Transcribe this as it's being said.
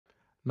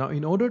Now,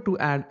 in order to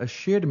add a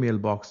shared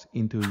mailbox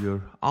into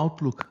your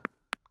Outlook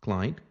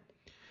client,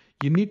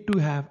 you need to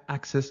have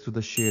access to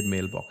the shared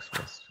mailbox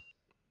first.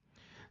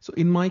 So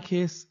in my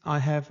case, I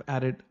have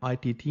added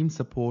IT team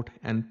support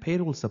and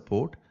payroll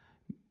support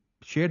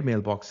shared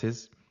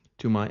mailboxes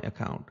to my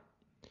account.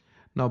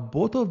 Now,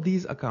 both of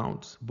these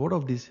accounts, both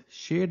of these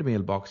shared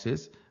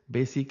mailboxes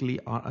basically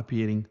are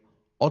appearing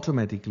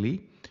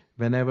automatically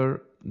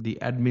whenever the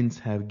admins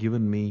have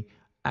given me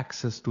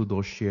access to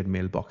those shared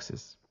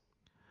mailboxes.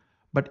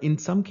 But in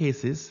some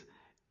cases,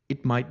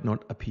 it might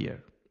not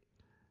appear.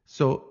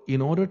 So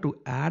in order to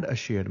add a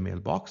shared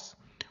mailbox,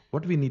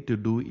 what we need to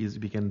do is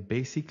we can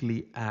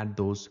basically add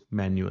those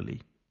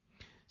manually.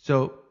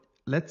 So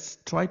let's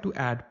try to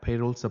add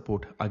payroll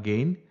support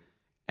again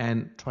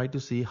and try to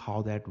see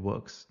how that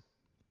works.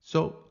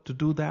 So to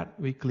do that,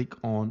 we click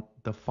on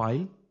the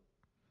file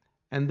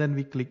and then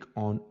we click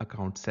on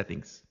account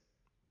settings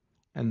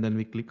and then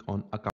we click on account.